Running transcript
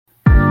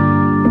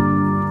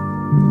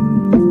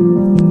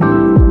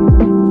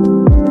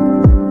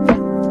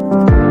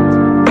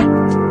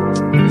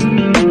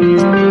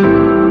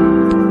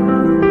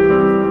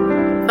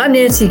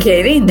Nancy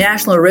Cavey,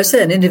 National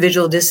ERISA and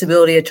Individual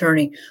Disability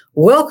Attorney.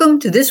 Welcome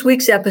to this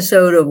week's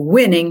episode of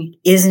Winning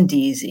Isn't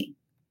Easy.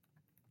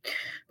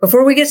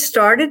 Before we get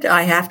started,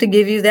 I have to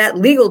give you that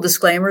legal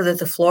disclaimer that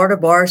the Florida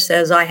Bar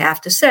says I have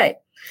to say.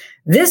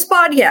 This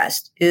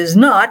podcast is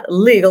not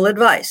legal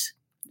advice.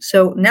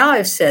 So now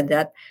I've said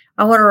that,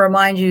 I want to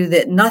remind you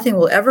that nothing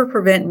will ever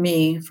prevent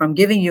me from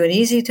giving you an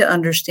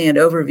easy-to-understand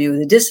overview of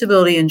the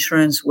disability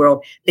insurance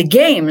world, the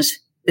games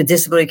the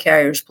disability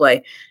carriers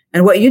play,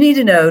 and what you need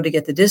to know to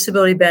get the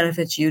disability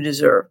benefits you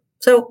deserve.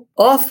 So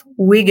off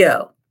we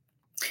go.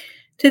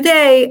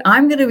 Today,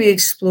 I'm going to be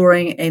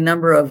exploring a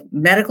number of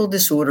medical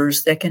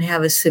disorders that can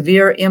have a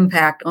severe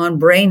impact on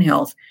brain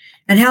health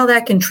and how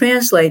that can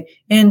translate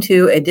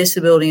into a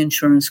disability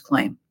insurance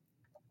claim.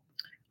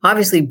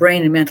 Obviously,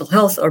 brain and mental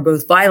health are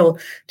both vital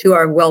to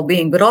our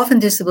well-being, but often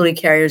disability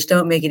carriers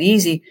don't make it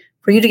easy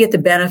for you to get the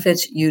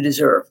benefits you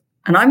deserve.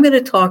 And I'm going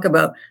to talk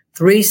about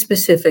three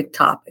specific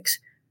topics: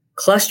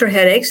 cluster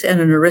headaches and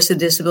an ERISA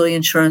disability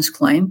insurance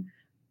claim,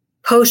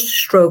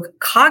 post-stroke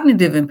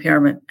cognitive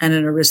impairment and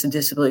an ERISA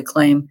disability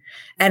claim,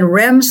 and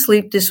REM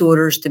sleep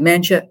disorders,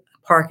 dementia,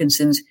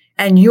 Parkinson's,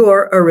 and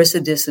your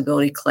ERISA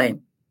disability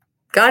claim.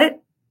 Got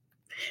it?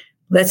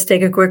 Let's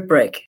take a quick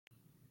break.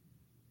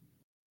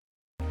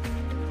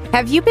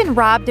 Have you been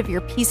robbed of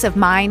your peace of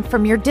mind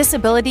from your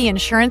disability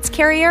insurance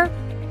carrier?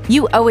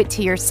 You owe it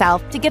to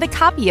yourself to get a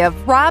copy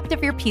of Robbed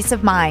of Your Peace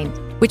of Mind,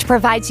 which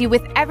provides you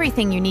with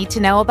everything you need to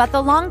know about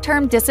the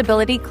long-term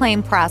disability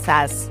claim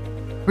process.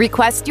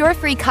 Request your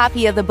free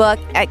copy of the book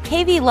at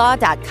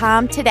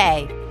caveylaw.com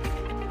today.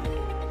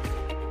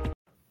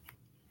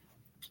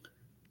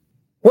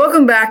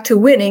 Welcome back to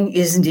Winning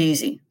Isn't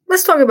Easy.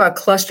 Let's talk about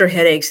cluster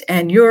headaches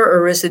and your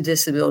ERISA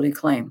disability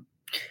claim.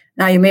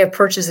 Now, you may have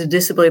purchased a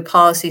disability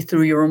policy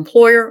through your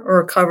employer or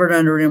are covered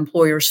under an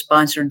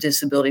employer-sponsored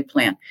disability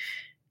plan.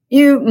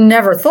 You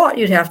never thought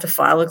you'd have to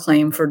file a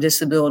claim for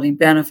disability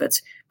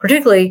benefits,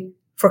 particularly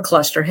for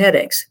cluster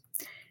headaches.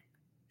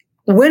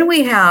 When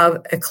we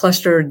have a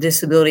cluster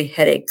disability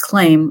headache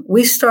claim,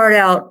 we start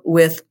out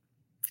with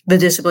the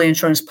disability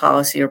insurance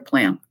policy or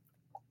plan.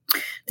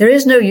 There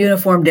is no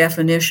uniform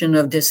definition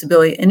of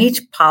disability, and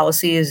each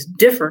policy is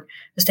different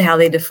as to how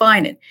they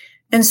define it.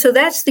 And so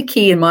that's the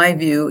key, in my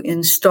view,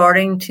 in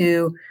starting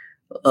to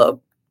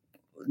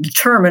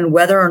determine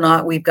whether or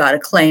not we've got a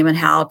claim and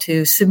how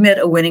to submit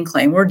a winning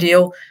claim or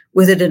deal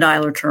with a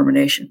denial or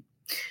termination.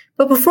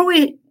 But before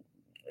we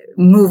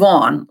move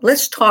on,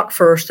 let's talk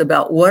first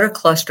about what a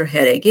cluster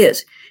headache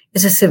is.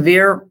 It's a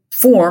severe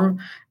form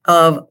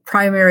of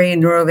primary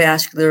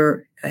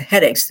neurovascular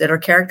headaches that are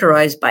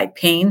characterized by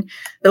pain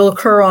that will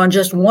occur on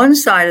just one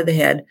side of the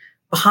head,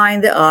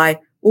 behind the eye,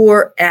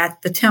 or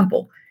at the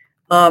temple.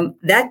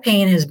 That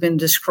pain has been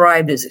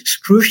described as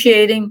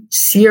excruciating,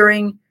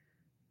 searing,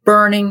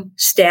 burning,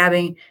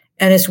 stabbing,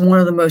 and it's one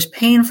of the most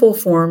painful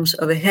forms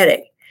of a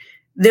headache.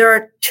 There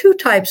are two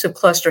types of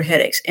cluster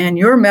headaches, and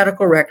your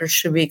medical records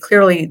should be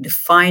clearly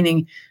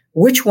defining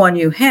which one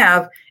you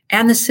have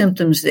and the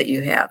symptoms that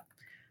you have.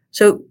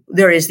 So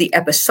there is the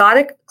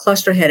episodic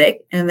cluster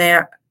headache, and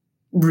they're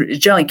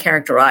generally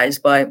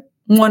characterized by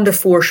 1 to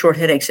 4 short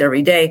headaches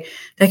every day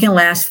that can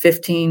last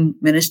 15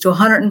 minutes to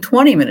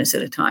 120 minutes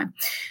at a time.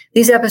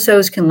 These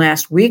episodes can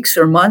last weeks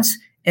or months,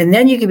 and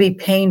then you can be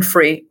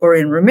pain-free or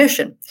in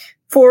remission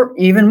for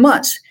even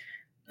months.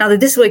 Now, the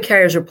disability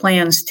carriers or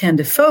plans tend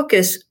to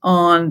focus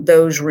on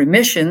those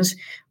remissions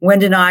when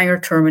denying or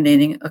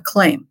terminating a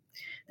claim.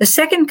 The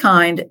second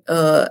kind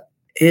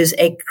is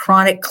a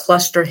chronic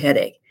cluster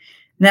headache.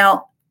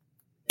 Now,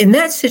 in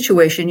that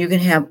situation, you can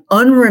have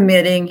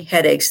unremitting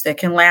headaches that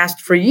can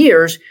last for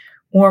years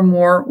or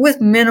more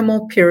with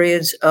minimal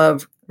periods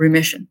of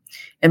remission.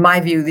 In my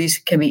view, these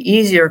can be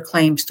easier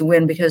claims to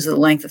win because of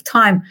the length of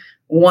time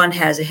one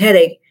has a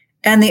headache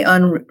and the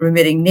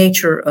unremitting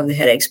nature of the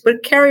headaches.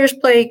 But carriers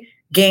play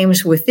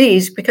games with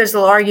these because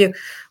they'll argue,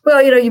 well,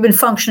 you've been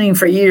functioning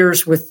for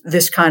years with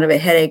this kind of a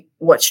headache.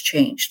 What's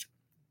changed?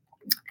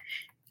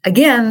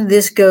 Again,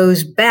 this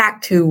goes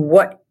back to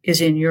what is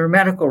in your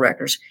medical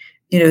records.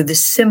 The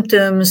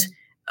symptoms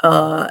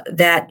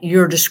that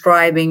you're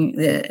describing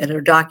that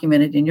are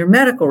documented in your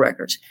medical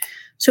records.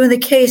 So in the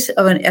case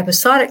of an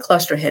episodic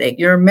cluster headache,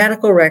 your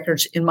medical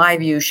records, in my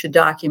view, should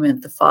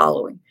document the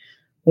following.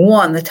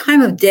 1, the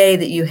time of day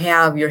that you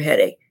have your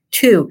headache.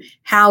 2,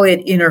 how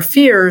it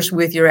interferes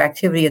with your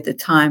activity at the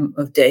time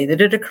of day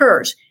that it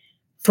occurs.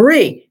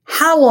 3,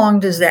 how long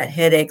does that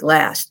headache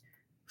last?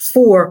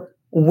 4,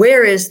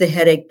 where is the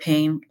headache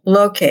pain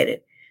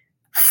located?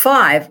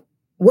 5,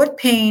 what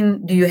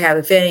pain do you have,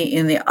 if any,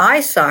 in the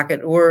eye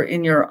socket or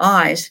in your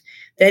eyes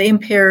that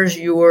impairs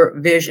your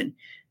vision?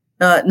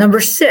 Number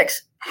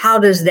 6, how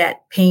does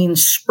that pain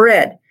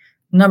spread?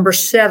 Number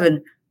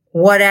 7,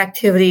 what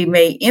activity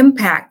may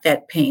impact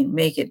that pain?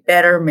 Make it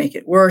better, make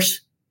it worse,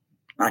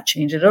 not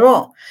change it at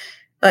all.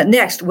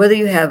 Next, whether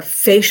you have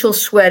facial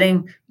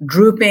sweating,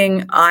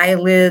 drooping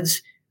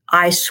eyelids,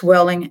 eye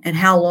swelling, and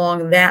how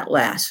long that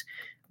lasts.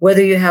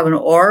 Whether you have an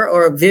aura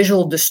or a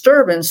visual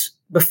disturbance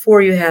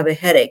before you have a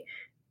headache,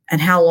 and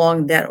how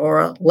long that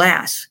aura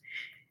lasts.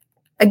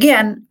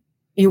 again,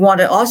 you want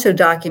to also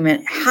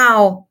document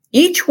how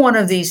each one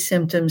of these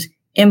symptoms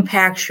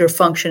impacts your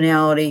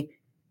functionality,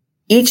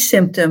 each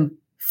symptom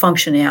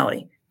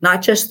functionality,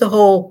 not just the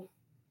whole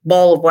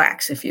ball of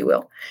wax, if you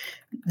will.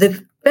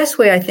 The best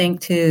way, I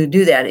think, to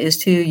do that is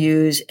to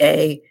use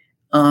a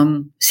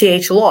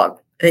CH log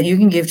that you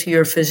can give to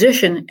your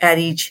physician at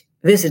each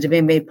visit to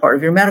be made part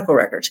of your medical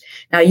records.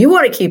 Now, you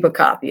want to keep a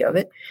copy of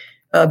it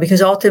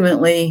because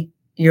ultimately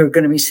you're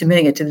going to be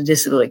submitting it to the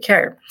disability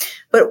carrier.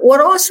 But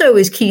what also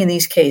is key in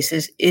these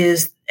cases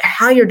is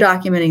how you're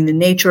documenting the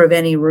nature of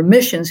any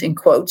remissions, in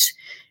quotes,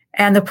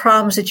 and the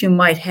problems that you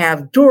might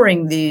have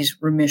during these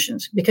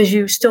remissions, because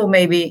you still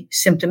may be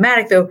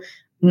symptomatic, though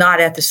not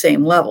at the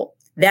same level.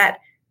 That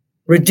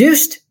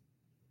reduced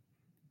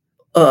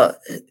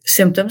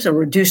symptoms or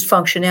reduced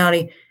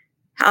functionality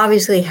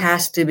obviously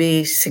has to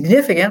be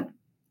significant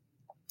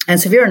and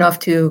severe enough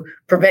to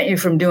prevent you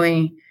from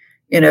doing,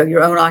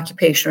 your own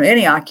occupation or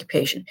any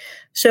occupation.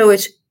 So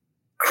it's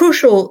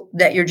crucial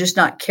that you're just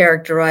not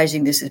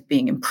characterizing this as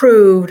being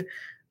improved,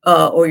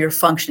 or you're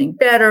functioning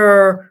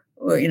better,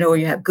 or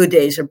you have good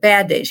days or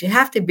bad days. You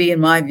have to be, in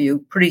my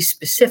view, pretty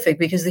specific,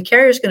 because the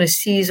carrier is going to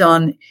seize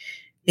on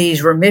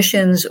these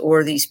remissions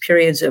or these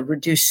periods of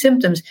reduced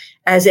symptoms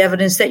as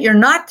evidence that you're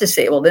not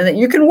disabled and that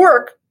you can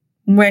work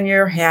when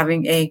you're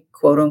having a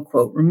quote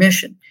unquote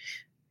remission.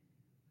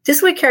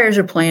 Disability carriers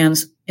or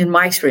plans, in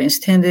my experience,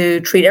 tend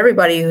to treat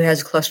everybody who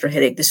has a cluster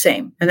headache the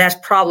same. And that's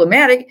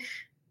problematic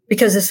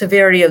because the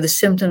severity of the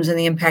symptoms and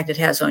the impact it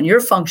has on your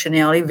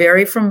functionality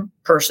vary from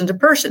person to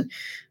person.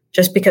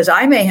 Just because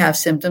I may have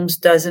symptoms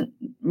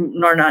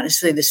are not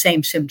necessarily the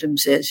same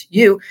symptoms as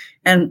you,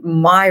 and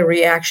my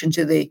reaction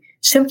to the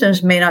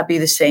symptoms may not be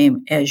the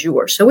same as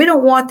yours. So we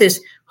don't want this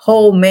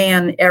whole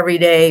man,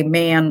 everyday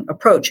man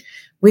approach.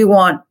 We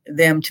want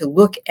them to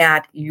look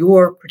at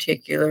your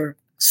particular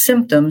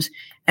symptoms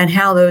and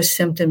how those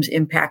symptoms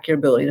impact your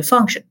ability to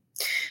function.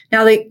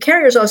 Now, the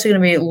carrier is also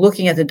going to be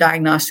looking at the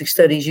diagnostic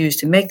studies used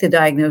to make the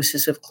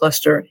diagnosis of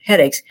cluster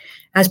headaches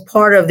as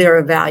part of their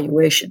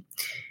evaluation.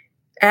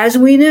 As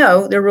we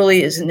know, there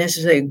really isn't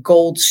necessarily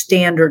gold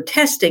standard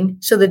testing,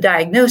 so the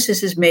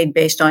diagnosis is made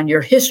based on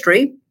your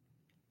history,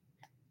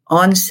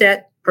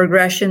 onset,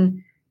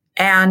 progression,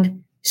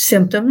 and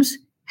symptoms,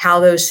 how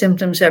those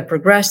symptoms have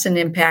progressed and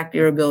impact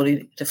your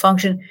ability to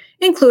function,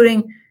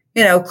 including,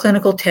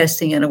 clinical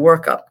testing and a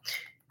workup.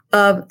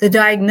 The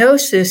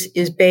diagnosis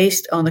is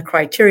based on the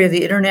criteria of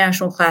the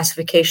International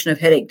Classification of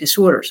Headache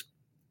Disorders.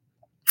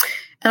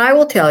 And I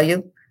will tell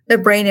you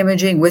that brain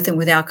imaging with and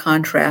without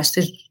contrast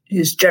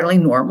is generally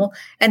normal.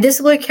 And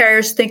disability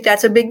carriers think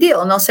that's a big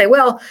deal. And they'll say,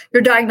 well,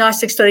 your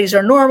diagnostic studies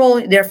are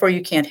normal, therefore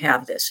you can't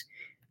have this.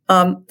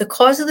 The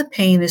cause of the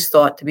pain is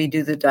thought to be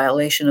due to the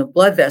dilation of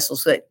blood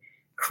vessels that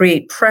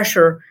create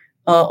pressure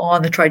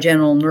on the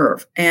trigeminal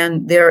nerve.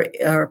 And there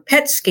are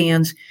PET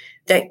scans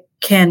that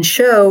can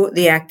show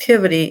the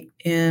activity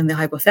in the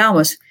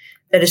hypothalamus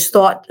that is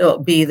thought to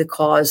be the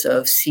cause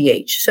of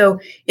CH. So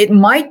it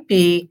might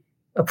be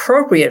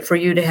appropriate for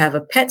you to have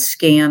a PET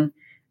scan,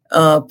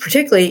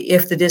 particularly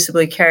if the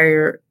disability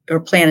carrier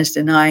or plan is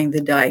denying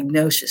the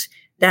diagnosis.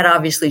 That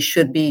obviously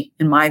should be,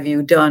 in my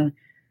view, done,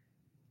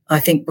 I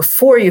think,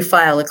 before you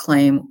file a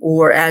claim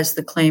or as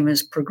the claim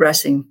is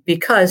progressing,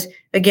 because,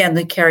 again,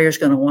 the carrier is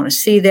going to want to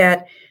see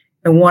that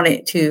and want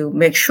it to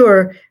make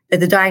sure that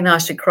the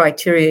diagnostic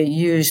criteria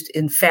used,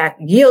 in fact,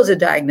 yields a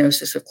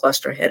diagnosis of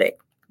cluster headache.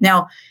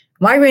 Now,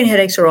 migraine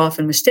headaches are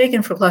often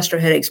mistaken for cluster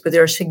headaches, but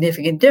there are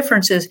significant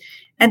differences,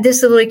 and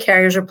disability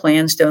carriers or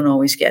plans don't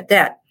always get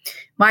that.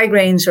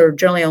 Migraines are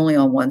generally only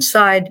on one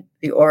side.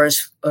 The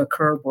auras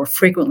occur more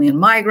frequently in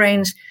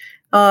migraines.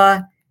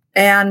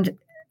 And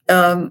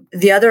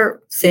the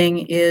other thing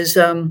is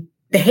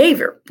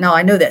behavior. Now,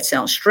 I know that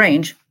sounds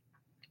strange.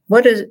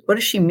 What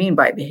does she mean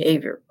by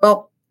behavior?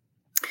 Well,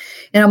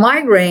 in a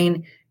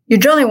migraine, you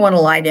generally want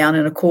to lie down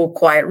in a cool,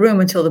 quiet room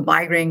until the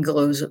migraine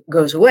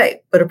goes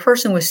away. But a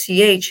person with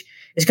CH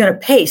is going to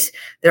pace.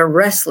 They're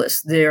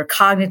restless. They're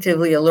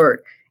cognitively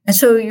alert. And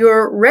so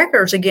your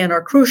records, again,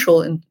 are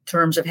crucial in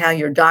terms of how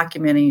you're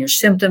documenting your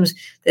symptoms,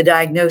 the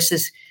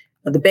diagnosis,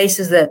 the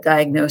basis of that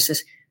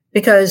diagnosis,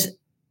 because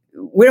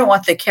we don't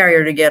want the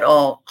carrier to get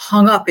all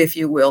hung up, if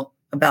you will,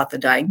 about the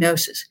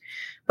diagnosis.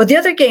 But the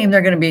other game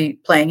they're going to be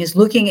playing is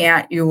looking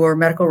at your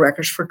medical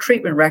records for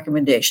treatment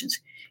recommendations.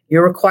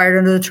 You're required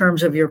under the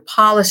terms of your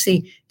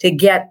policy to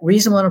get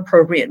reasonable and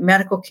appropriate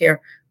medical care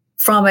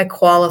from a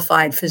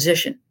qualified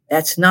physician.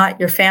 That's not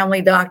your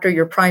family doctor,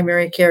 your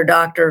primary care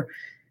doctor.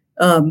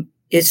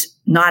 It's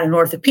not an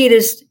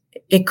orthopedist.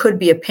 It could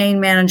be a pain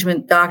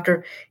management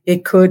doctor.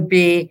 It could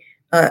be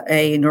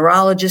a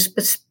neurologist.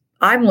 But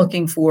I'm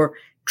looking for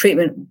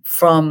treatment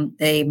from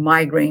a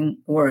migraine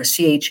or a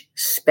CH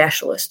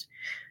specialist.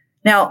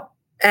 Now,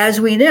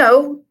 as we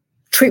know,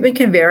 treatment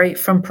can vary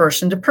from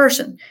person to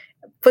person.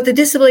 But the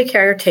disability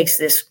carrier takes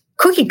this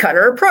cookie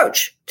cutter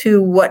approach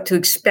to what to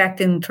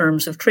expect in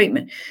terms of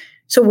treatment.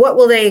 So what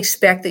will they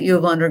expect that you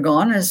have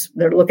undergone as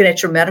they're looking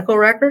at your medical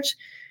records?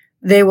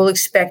 They will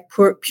expect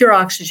pure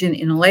oxygen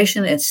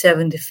inhalation at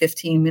 7 to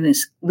 15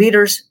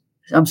 liters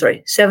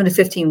 7 to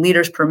 15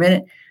 liters per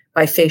minute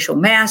by facial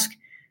mask,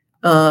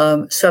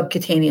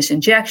 subcutaneous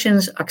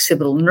injections,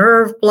 occipital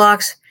nerve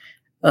blocks,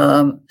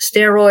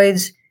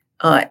 steroids,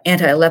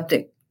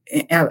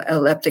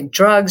 anti-epileptic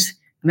drugs,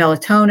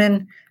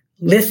 melatonin,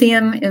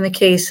 lithium in the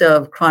case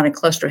of chronic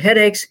cluster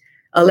headaches,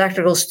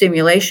 electrical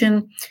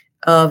stimulation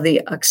of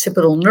the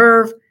occipital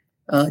nerve,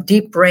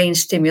 deep brain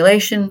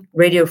stimulation,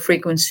 radio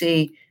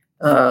frequency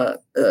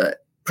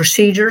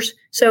procedures.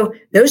 So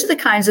those are the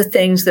kinds of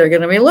things they're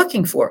going to be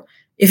looking for.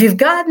 If you've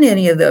gotten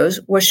any of those,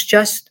 what's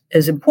just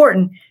as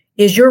important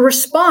is your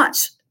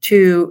response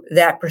to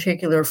that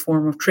particular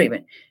form of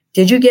treatment.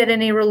 Did you get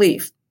any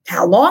relief?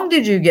 How long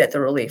did you get the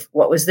relief?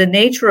 What was the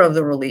nature of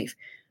the relief?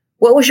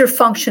 What was your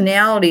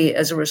functionality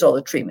as a result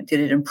of treatment? Did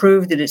it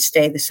improve? Did it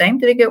stay the same?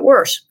 Did it get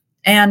worse?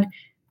 And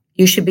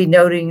you should be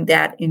noting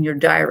that in your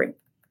diary.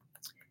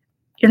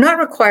 You're not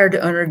required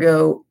to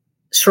undergo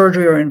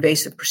surgery or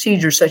invasive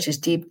procedures such as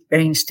deep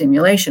brain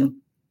stimulation.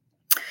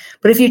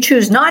 But if you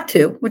choose not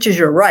to, which is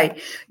your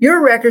right,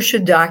 your record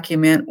should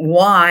document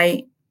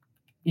why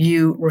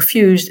you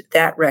refused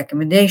that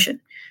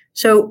recommendation.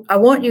 So I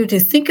want you to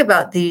think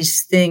about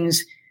these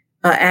things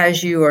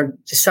as you are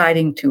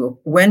deciding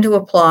when to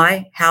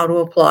apply, how to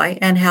apply,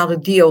 and how to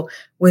deal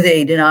with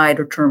a denied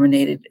or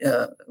terminated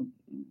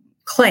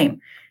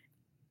claim.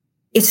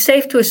 It's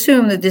safe to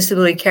assume that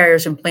disability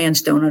carriers and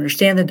plans don't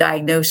understand the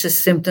diagnosis,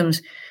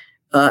 symptoms,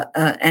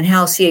 and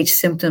how CH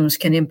symptoms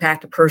can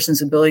impact a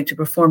person's ability to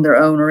perform their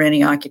own or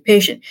any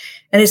occupation.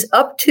 And it's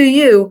up to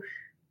you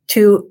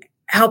to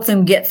help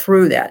them get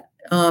through that.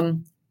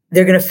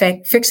 They're going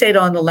to fixate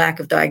on the lack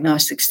of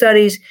diagnostic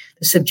studies,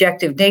 the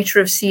subjective nature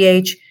of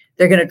CH.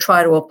 They're going to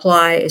try to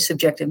apply a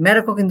subjective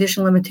medical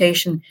condition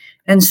limitation.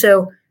 And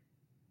so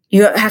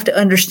you have to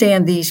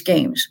understand these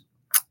games.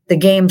 The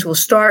games will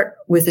start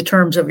with the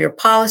terms of your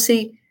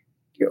policy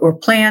or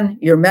plan,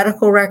 your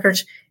medical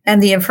records,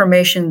 and the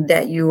information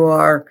that you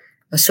are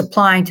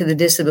supplying to the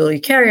disability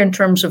carrier in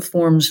terms of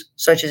forms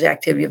such as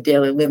activity of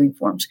daily living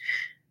forms.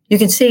 You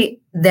can see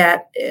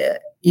that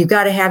you've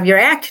got to have your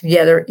act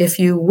together, if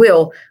you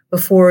will,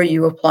 before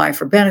you apply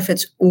for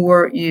benefits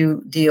or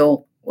you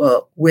deal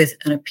with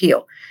an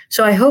appeal.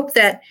 So I hope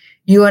that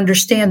you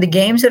understand the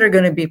games that are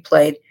going to be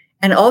played,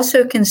 and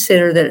also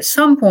consider that at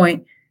some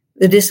point,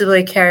 the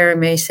disability carrier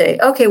may say,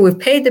 okay, we've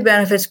paid the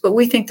benefits, but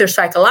we think they're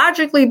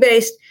psychologically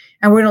based,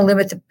 and we're going to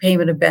limit the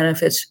payment of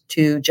benefits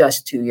to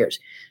just 2 years.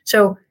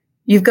 So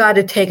you've got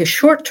to take a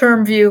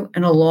short-term view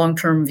and a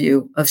long-term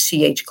view of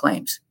CH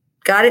claims.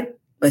 Got it?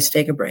 Let's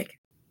take a break.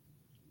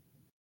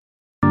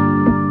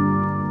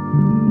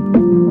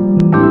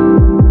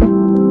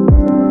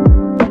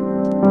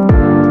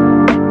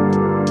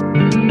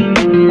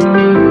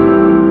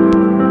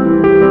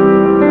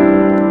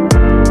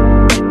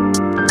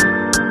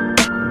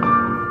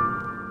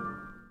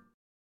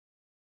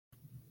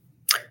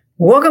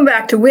 Welcome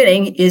back to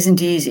Winning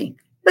Isn't Easy.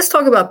 Let's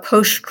talk about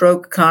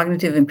post-stroke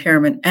cognitive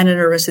impairment and an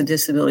ERISA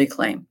disability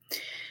claim.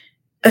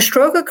 A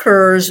stroke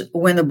occurs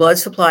when the blood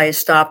supply is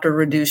stopped or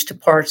reduced to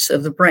parts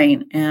of the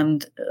brain,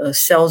 and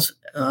cells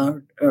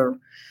are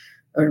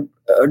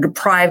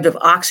deprived of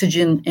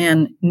oxygen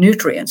and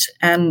nutrients.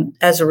 And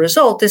as a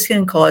result, this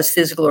can cause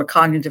physical or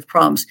cognitive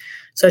problems,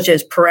 such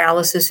as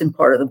paralysis in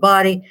part of the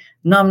body,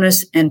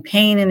 numbness and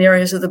pain in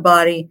areas of the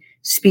body,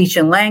 speech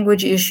and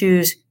language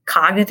issues,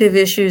 cognitive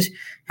issues,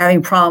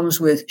 having problems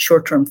with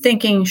short-term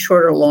thinking,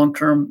 short or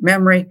long-term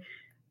memory.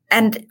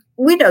 And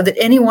we know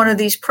that any one of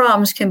these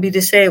problems can be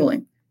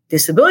disabling.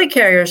 Disability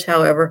carriers,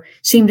 however,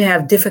 seem to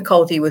have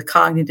difficulty with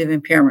cognitive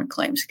impairment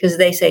claims because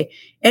they say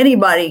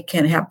anybody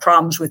can have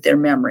problems with their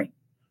memory.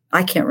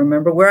 I can't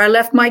remember where I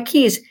left my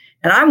keys,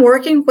 and I'm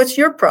working. What's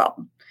your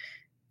problem?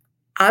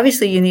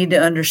 Obviously, you need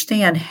to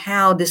understand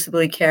how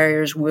disability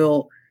carriers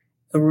will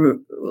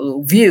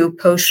view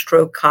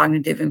post-stroke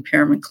cognitive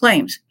impairment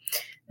claims.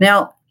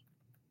 Now,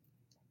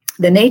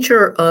 the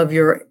nature of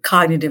your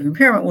cognitive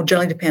impairment will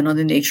generally depend on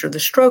the nature of the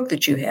stroke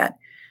that you had.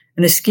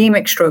 An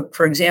ischemic stroke,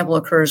 for example,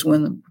 occurs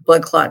when the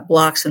blood clot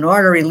blocks an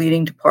artery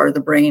leading to part of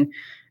the brain.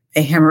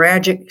 A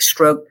hemorrhagic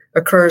stroke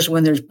occurs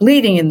when there's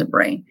bleeding in the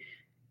brain.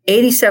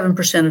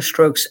 87% of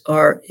strokes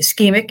are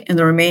ischemic, and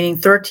the remaining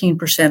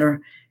 13% are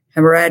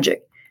hemorrhagic.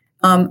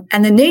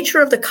 And the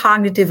nature of the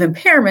cognitive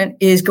impairment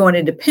is going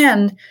to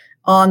depend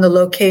on the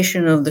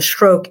location of the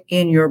stroke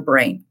in your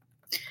brain.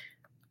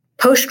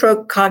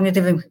 Post-stroke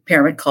cognitive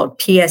impairment, called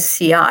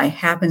PSCI,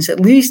 happens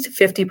at least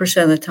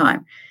 50% of the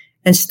time.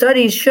 And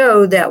studies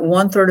show that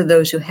 1/3 of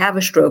those who have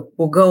a stroke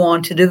will go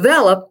on to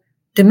develop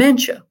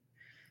dementia.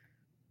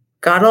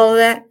 Got all of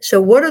that? So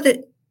what are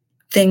the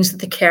things that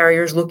the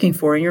carrier is looking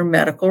for in your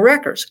medical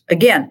records?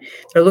 Again,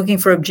 they're looking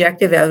for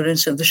objective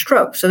evidence of the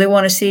stroke. So they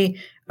want to see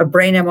a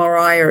brain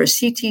MRI or a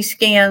CT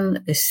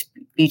scan, a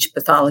speech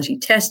pathology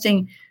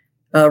testing,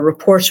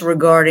 reports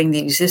regarding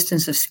the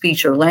existence of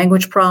speech or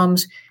language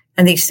problems,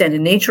 and the extent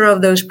and nature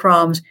of those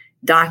problems,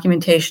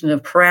 documentation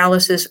of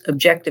paralysis,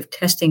 objective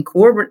testing,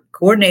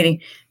 coordinating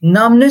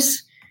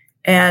numbness,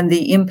 and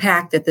the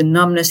impact that the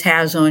numbness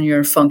has on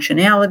your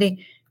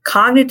functionality,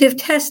 cognitive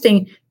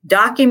testing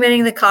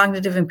documenting the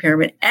cognitive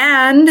impairment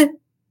and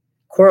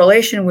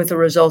correlation with the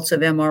results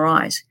of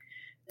MRIs.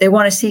 They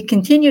want to see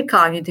continued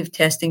cognitive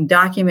testing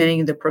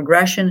documenting the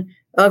progression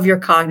of your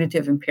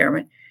cognitive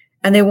impairment,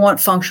 and they want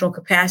functional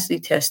capacity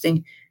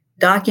testing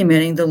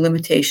documenting the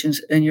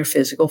limitations in your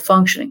physical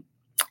functioning.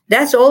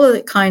 That's all of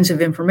the kinds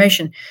of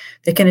information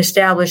that can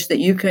establish that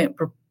you can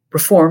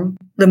perform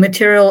the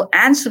material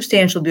and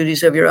substantial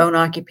duties of your own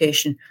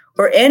occupation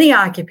or any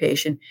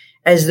occupation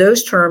as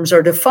those terms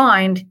are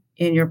defined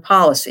in your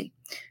policy.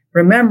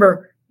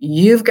 Remember,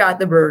 you've got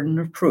the burden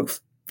of proof.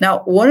 Now,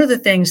 one of the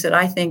things that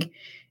I think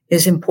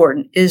is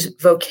important is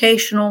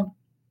vocational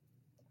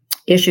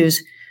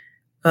issues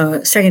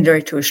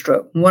secondary to a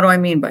stroke. And what do I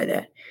mean by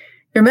that?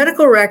 Your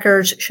medical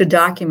records should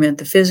document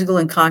the physical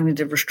and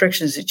cognitive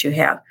restrictions that you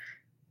have.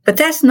 But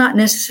that's not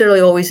necessarily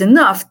always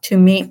enough to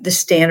meet the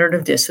standard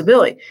of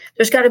disability.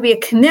 There's got to be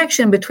a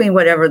connection between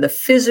whatever the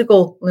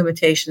physical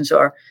limitations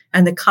are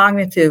and the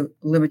cognitive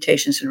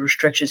limitations and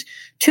restrictions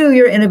to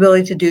your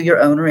inability to do your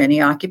own or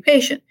any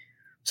occupation.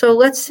 So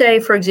let's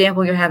say, for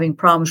example, you're having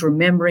problems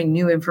remembering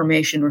new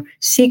information or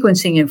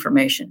sequencing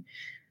information.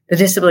 The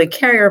disability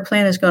carrier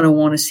plan is going to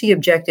want to see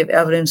objective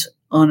evidence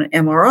on an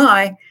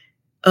MRI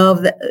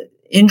of the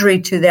injury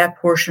to that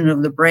portion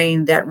of the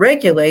brain that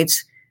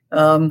regulates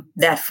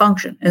that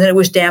function, and that it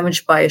was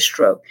damaged by a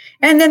stroke.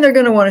 And then they're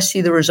going to want to see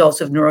the results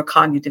of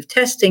neurocognitive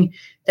testing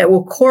that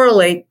will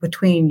correlate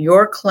between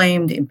your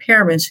claimed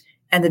impairments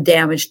and the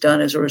damage done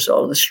as a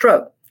result of the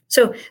stroke.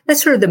 So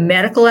that's sort of the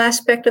medical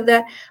aspect of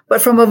that. But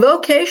from a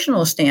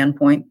vocational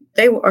standpoint,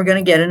 they are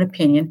going to get an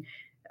opinion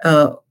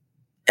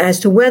as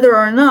to whether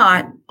or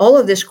not all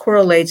of this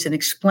correlates and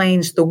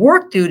explains the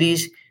work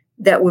duties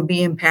that would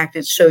be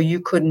impacted so you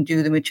couldn't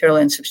do the material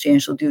and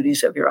substantial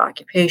duties of your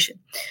occupation.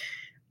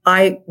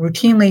 I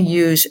routinely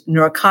use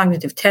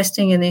neurocognitive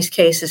testing in these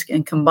cases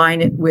and combine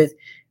it with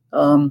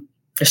a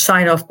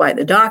sign-off by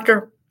the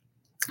doctor,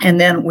 and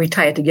then we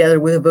tie it together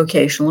with a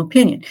vocational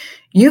opinion.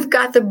 You've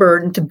got the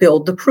burden to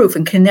build the proof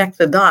and connect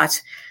the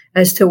dots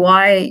as to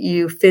why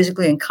you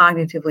physically and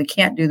cognitively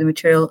can't do the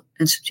material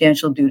and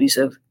substantial duties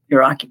of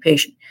your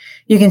occupation.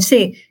 You can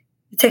see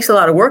it takes a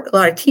lot of work, a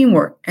lot of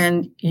teamwork,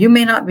 and you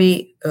may not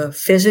be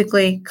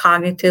physically,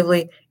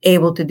 cognitively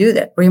able to do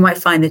that, or you might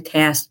find the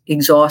task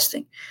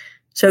exhausting.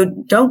 So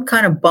don't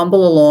kind of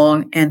bumble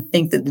along and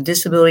think that the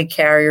disability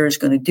carrier is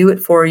going to do it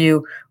for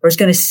you or is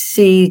going to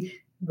see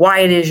why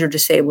it is you're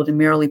disabled and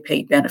merely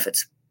pay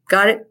benefits.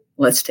 Got it?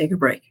 Let's take a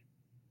break.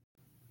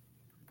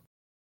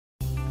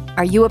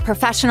 Are you a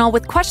professional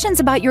with questions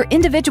about your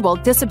individual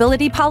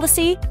disability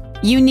policy?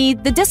 You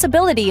need the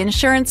Disability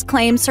Insurance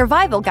Claims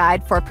Survival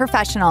Guide for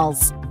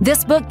Professionals.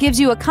 This book gives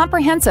you a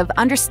comprehensive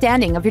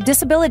understanding of your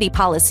disability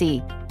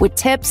policy with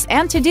tips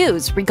and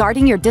to-dos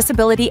regarding your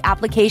disability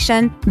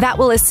application that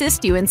will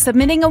assist you in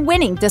submitting a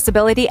winning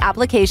disability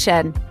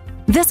application.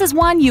 This is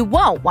one you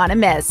won't want to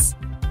miss.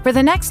 For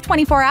the next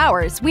 24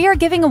 hours, we are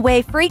giving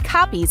away free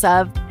copies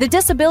of the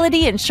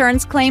Disability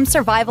Insurance Claims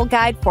Survival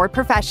Guide for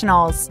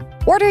Professionals.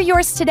 Order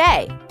yours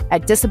today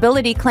at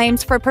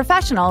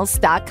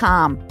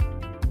disabilityclaimsforprofessionals.com.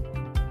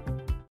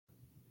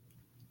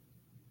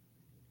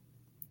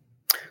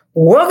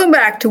 Welcome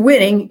back to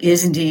Winning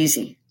Isn't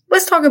Easy.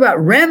 Let's talk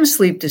about REM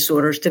sleep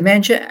disorders,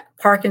 dementia,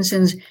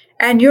 Parkinson's,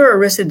 and your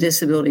ERISA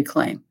disability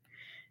claim.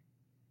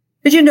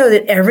 Did you know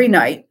that every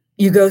night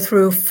you go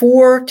through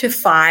 4 to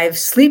 5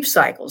 sleep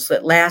cycles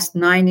that last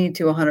 90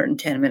 to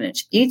 110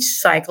 minutes? Each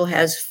cycle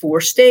has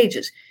 4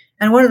 stages,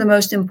 and one of the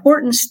most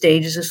important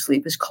stages of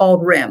sleep is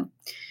called REM.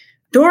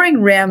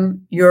 During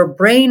REM, your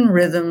brain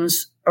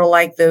rhythms are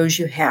like those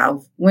you have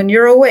when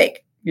you're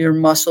awake. Your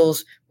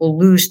muscles will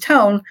lose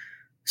tone,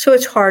 so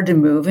it's hard to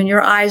move, and your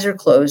eyes are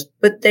closed,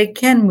 but they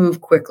can move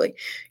quickly.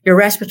 Your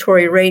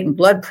respiratory rate and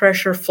blood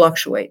pressure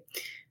fluctuate.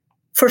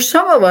 For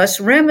some of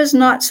us, REM is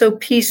not so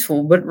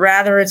peaceful, but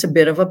rather it's a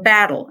bit of a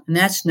battle, and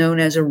that's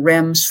known as a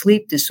REM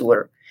sleep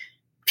disorder.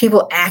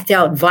 People act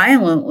out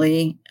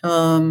violently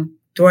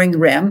during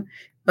REM,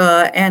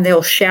 and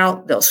they'll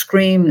shout, they'll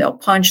scream, they'll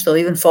punch, they'll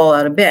even fall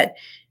out of bed.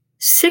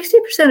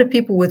 60% of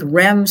people with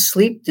REM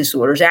sleep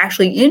disorders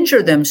actually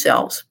injure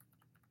themselves.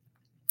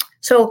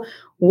 So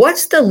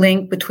what's the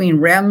link between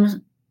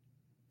REM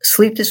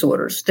sleep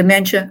disorders,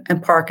 dementia,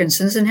 and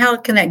Parkinson's, and how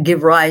can that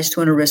give rise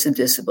to an ERISA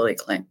disability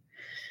claim?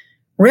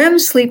 REM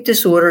sleep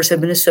disorders have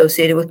been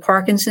associated with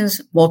Parkinson's,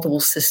 multiple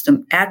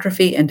system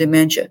atrophy, and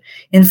dementia.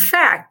 In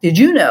fact, did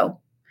you know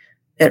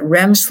that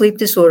REM sleep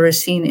disorder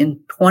is seen in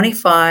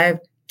 25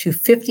 to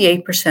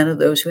 58% of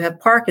those who have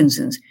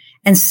Parkinson's,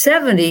 and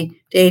 70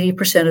 to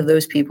 80% of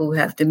those people who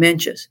have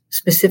dementias,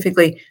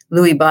 specifically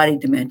Lewy body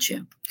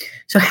dementia.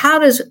 So how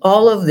does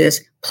all of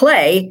this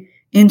play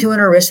into an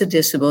ERISA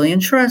disability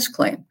insurance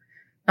claim?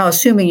 Now,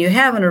 assuming you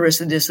have an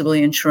ERISA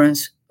disability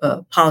insurance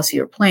policy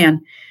or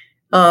plan,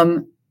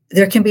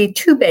 there can be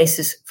 2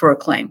 bases for a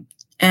claim.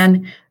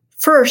 And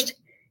first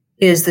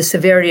is the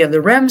severity of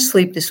the REM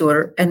sleep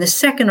disorder, and the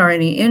second are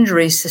any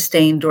injuries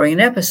sustained during an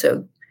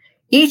episode.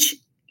 Each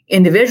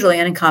individually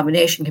and in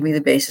combination can be the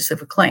basis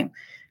of a claim.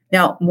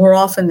 Now, more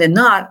often than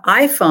not,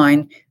 I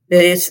find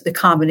that it's the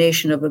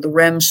combination of the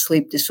REM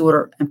sleep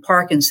disorder and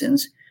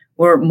Parkinson's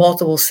or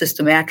multiple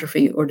system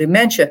atrophy or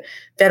dementia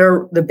that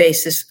are the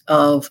basis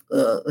of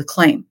the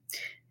claim.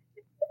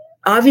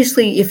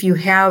 Obviously, if you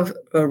have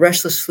a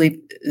restless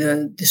sleep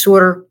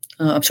disorder,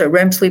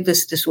 REM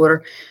sleepless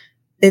disorder,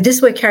 the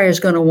disability carrier is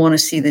going to want to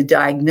see the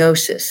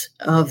diagnosis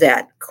of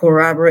that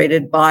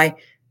corroborated by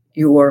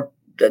your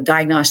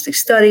diagnostic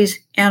studies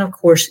and, of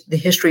course, the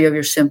history of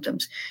your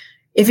symptoms.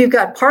 If you've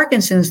got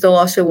Parkinson's, they'll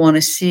also want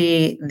to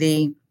see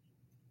the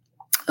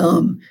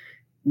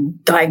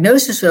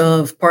diagnosis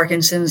of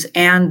Parkinson's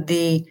and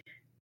the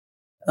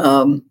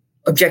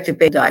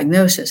objective-based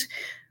diagnosis.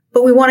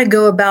 But we want to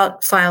go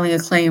about filing a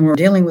claim or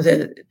dealing with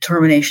a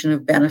termination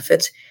of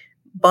benefits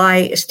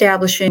by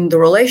establishing the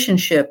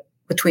relationship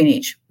between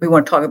each. We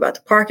want to talk about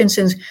the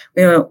Parkinson's,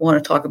 we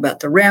want to talk about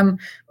the REM,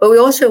 but we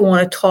also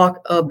want to talk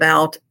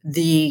about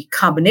the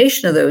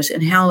combination of those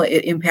and how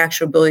it impacts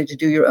your ability to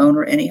do your own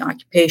or any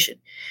occupation.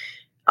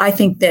 I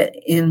think that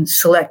in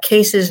select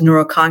cases,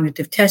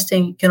 neurocognitive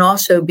testing can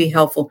also be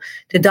helpful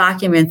to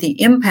document the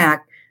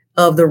impact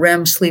of the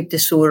REM sleep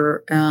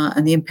disorder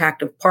and the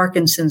impact of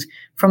Parkinson's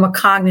from a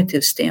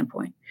cognitive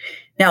standpoint.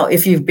 Now,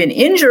 if you've been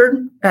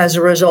injured as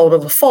a result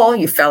of a fall,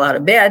 you fell out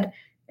of bed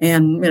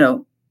and,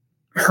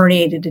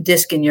 herniated a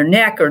disc in your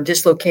neck or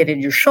dislocated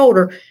your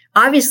shoulder,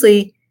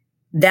 obviously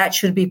that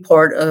should be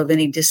part of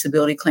any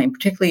disability claim,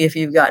 particularly if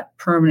you've got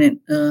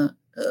permanent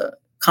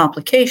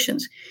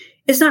complications.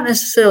 It's not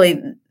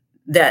necessarily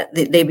that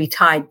they be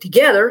tied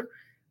together.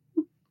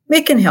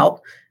 It can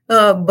help,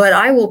 but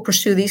I will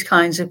pursue these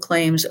kinds of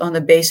claims on the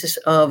basis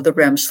of the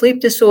REM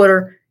sleep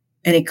disorder,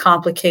 any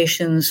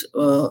complications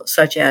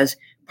such as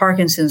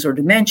Parkinson's or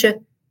dementia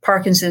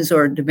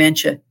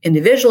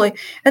individually,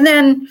 and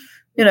then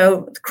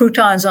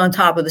croutons on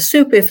top of the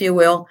soup, if you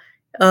will,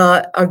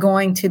 are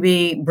going to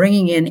be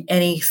bringing in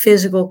any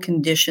physical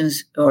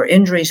conditions or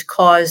injuries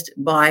caused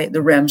by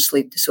the REM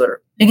sleep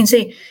disorder. You can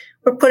see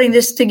we're putting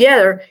this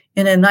together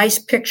in a nice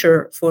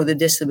picture for the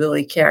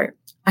disability carrier.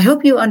 I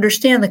hope you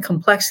understand the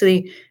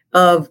complexity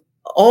of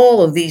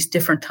all of these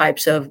different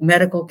types of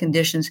medical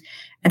conditions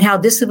and how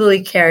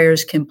disability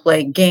carriers can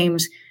play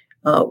games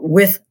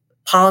with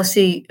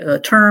policy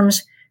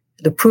terms,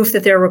 the proof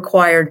that they're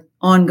required,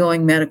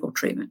 ongoing medical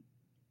treatment.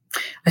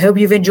 I hope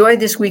you've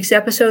enjoyed this week's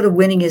episode of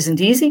Winning Isn't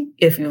Easy.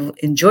 If you've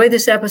enjoyed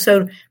this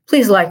episode,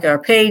 please like our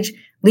page,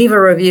 leave a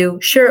review,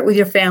 share it with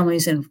your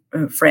families and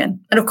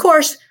friends. And of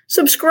course,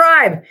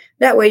 subscribe.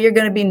 That way you're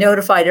going to be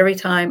notified every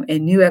time a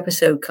new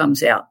episode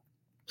comes out.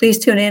 Please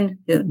tune in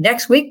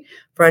next week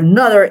for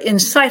another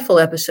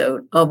insightful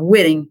episode of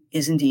Winning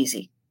Isn't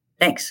Easy.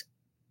 Thanks.